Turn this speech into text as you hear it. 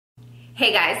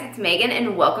Hey guys, it's Megan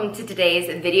and welcome to today's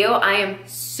video. I am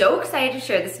so excited to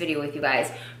share this video with you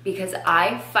guys because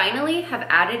I finally have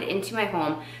added into my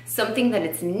home something that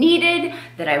it's needed,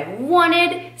 that I've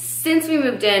wanted since we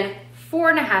moved in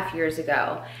 4.5 years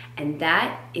ago. And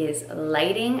that is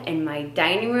lighting in my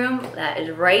dining room that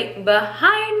is right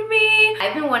behind me.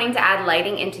 I've been wanting to add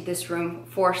lighting into this room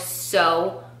for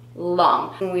so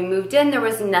long. When we moved in, there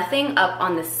was nothing up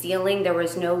on the ceiling. There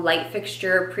was no light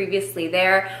fixture previously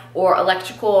there or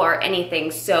electrical or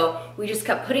anything. So we just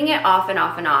kept putting it off and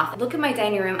off and off. Look at my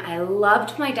dining room. I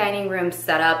loved my dining room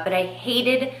setup, but I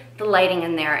hated the lighting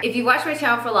in there. If you watch my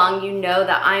channel for long, you know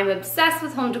that I'm obsessed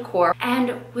with home decor,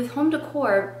 and with home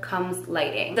decor comes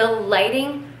lighting. The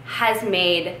lighting has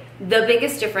made the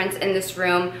biggest difference in this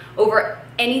room over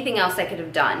anything else I could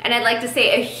have done. And I'd like to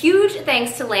say a huge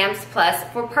thanks to Lamps Plus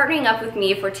for partnering up with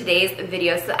me for today's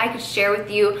video so that I could share with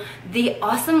you the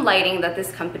awesome lighting that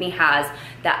this company has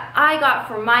that I got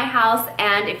for my house.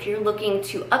 And if you're looking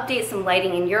to update some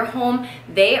lighting in your home,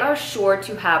 they are sure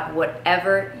to have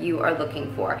whatever you are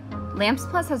looking for. Lamps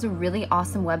Plus has a really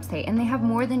awesome website, and they have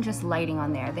more than just lighting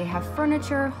on there. They have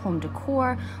furniture, home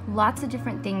decor, lots of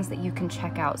different things that you can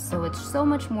check out. So it's so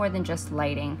much more than just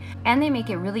lighting. And they make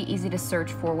it really easy to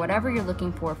search for whatever you're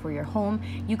looking for your home.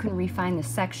 You can refine the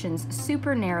sections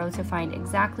super narrow to find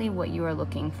exactly what you are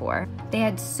looking for. They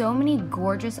had so many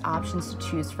gorgeous options to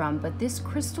choose from, but this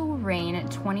Crystal Rain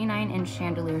 29-inch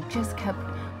chandelier just kept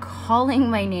calling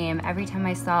my name. Every time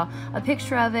I saw a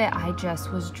picture of it, I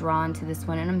just was drawn to this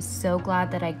one, and I'm so glad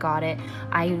that I got it.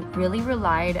 I really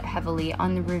relied heavily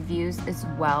on the reviews as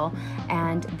well,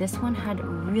 and this one had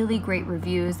really great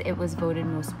reviews. It was voted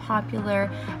most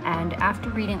popular, and after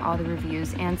reading all the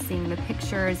reviews and seeing the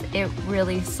pictures, it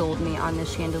really sold me on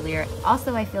this chandelier.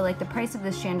 Also, I feel like the price of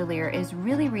this chandelier is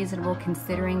really reasonable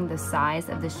considering the size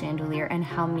of the chandelier and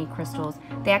how many crystals.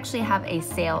 They actually have a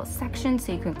sale section,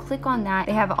 so you can click on that.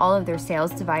 They have all of their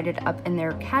sales divided up in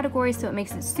their categories, so it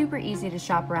makes it super easy to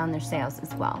shop around their sales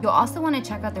as well. You'll also want to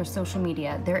check out their social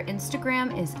media. Their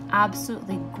Instagram is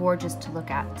absolutely gorgeous to look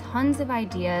at. Tons of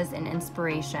ideas and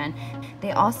inspiration.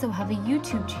 They also have a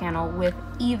YouTube channel with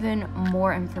even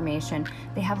more information.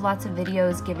 They have lots of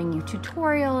videos giving you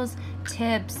tutorials,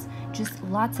 tips, just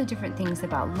lots of different things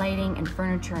about lighting and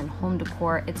furniture and home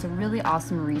decor. It's a really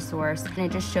awesome resource, and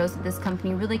it just shows that this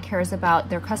company really cares about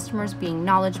their customers being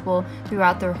knowledgeable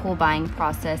throughout their whole buying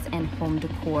process and home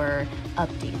decor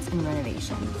updates and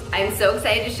renovations. I'm so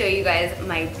excited to show you guys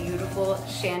my beautiful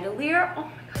chandelier. Oh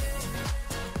my God.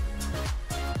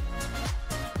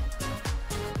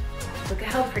 Look at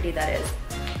how pretty that is.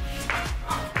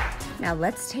 Now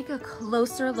let's take a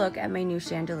closer look at my new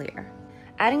chandelier.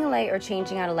 Adding a light or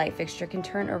changing out a light fixture can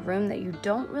turn a room that you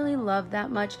don't really love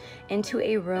that much into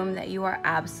a room that you are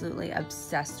absolutely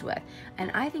obsessed with.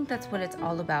 And I think that's what it's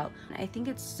all about. I think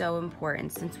it's so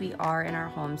important, since we are in our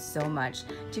homes so much,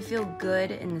 to feel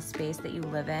good in the space that you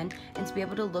live in and to be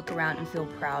able to look around and feel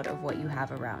proud of what you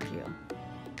have around you.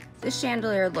 This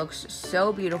chandelier looks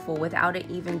so beautiful without it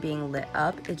even being lit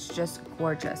up. It's just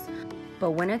gorgeous.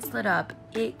 But when it's lit up,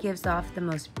 it gives off the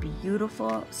most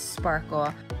beautiful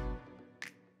sparkle.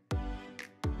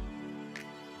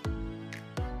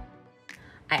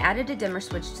 I added a dimmer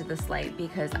switch to this light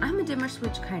because I'm a dimmer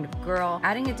switch kind of girl.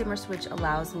 Adding a dimmer switch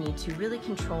allows me to really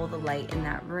control the light in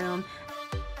that room.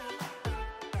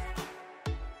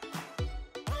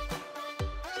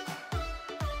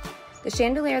 The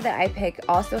chandelier that I picked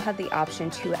also had the option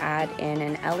to add in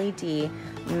an LED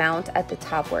mount at the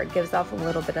top where it gives off a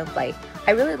little bit of light.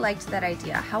 I really liked that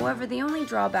idea. However, the only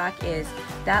drawback is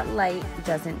that light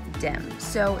doesn't dim.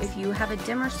 So if you have a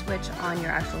dimmer switch on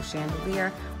your actual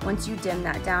chandelier, once you dim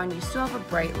that down, you still have a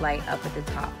bright light up at the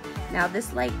top. Now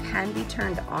this light can be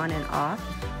turned on and off.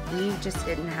 We just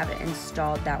didn't have it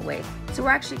installed that way. So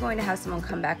we're actually going to have someone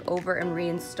come back over and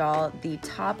reinstall the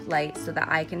top light so that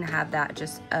I can have that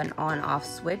just an on-off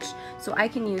switch. So I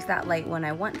can use that light when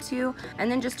I want to,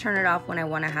 and then just turn it off when I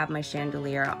want to have my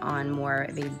chandelier on more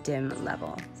of a dim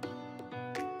level.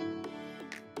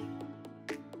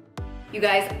 You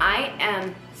guys, I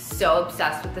am so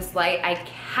obsessed with this light. I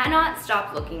cannot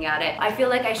stop looking at it. I feel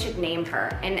like I should name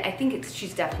her, and I think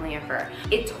she's definitely a her.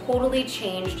 It totally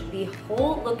changed the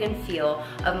whole look and feel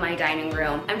of my dining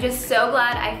room. I'm just so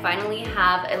glad I finally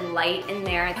have a light in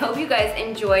there. I hope you guys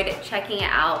enjoyed checking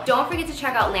it out. Don't forget to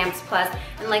check out Lamps Plus,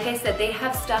 and like I said, they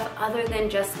have stuff other than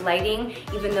just lighting,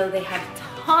 even though they have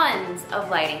tons of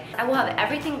lighting. I will have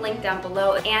everything linked down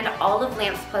below, and all of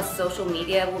Lamps Plus social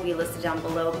media will be listed down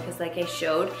below because like I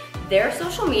showed, their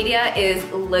social media is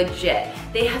legit.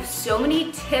 They have so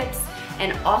many tips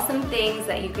and awesome things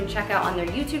that you can check out on their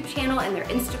YouTube channel and their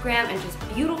Instagram, and just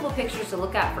beautiful pictures to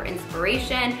look at for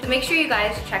inspiration. So make sure you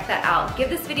guys check that out. Give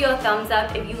this video a thumbs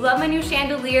up. If you love my new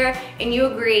chandelier and you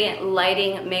agree,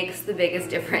 lighting makes the biggest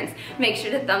difference. Make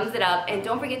sure to thumbs it up, and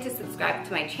don't forget to subscribe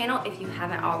to my channel if you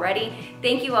haven't already.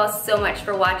 Thank you all so much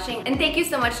for watching, and thank you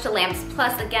so much to Lamps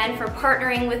Plus again for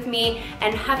partnering with me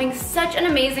and having such an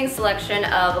amazing selection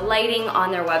of lighting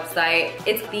on their website.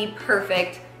 It's the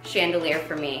perfect chandelier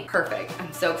for me. Perfect.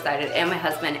 I'm so excited, and my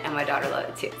husband and my daughter love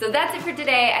it too. So that's it for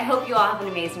today. I hope you all have an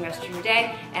amazing rest of your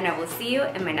day, and I will see you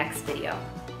in my next video.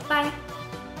 Bye.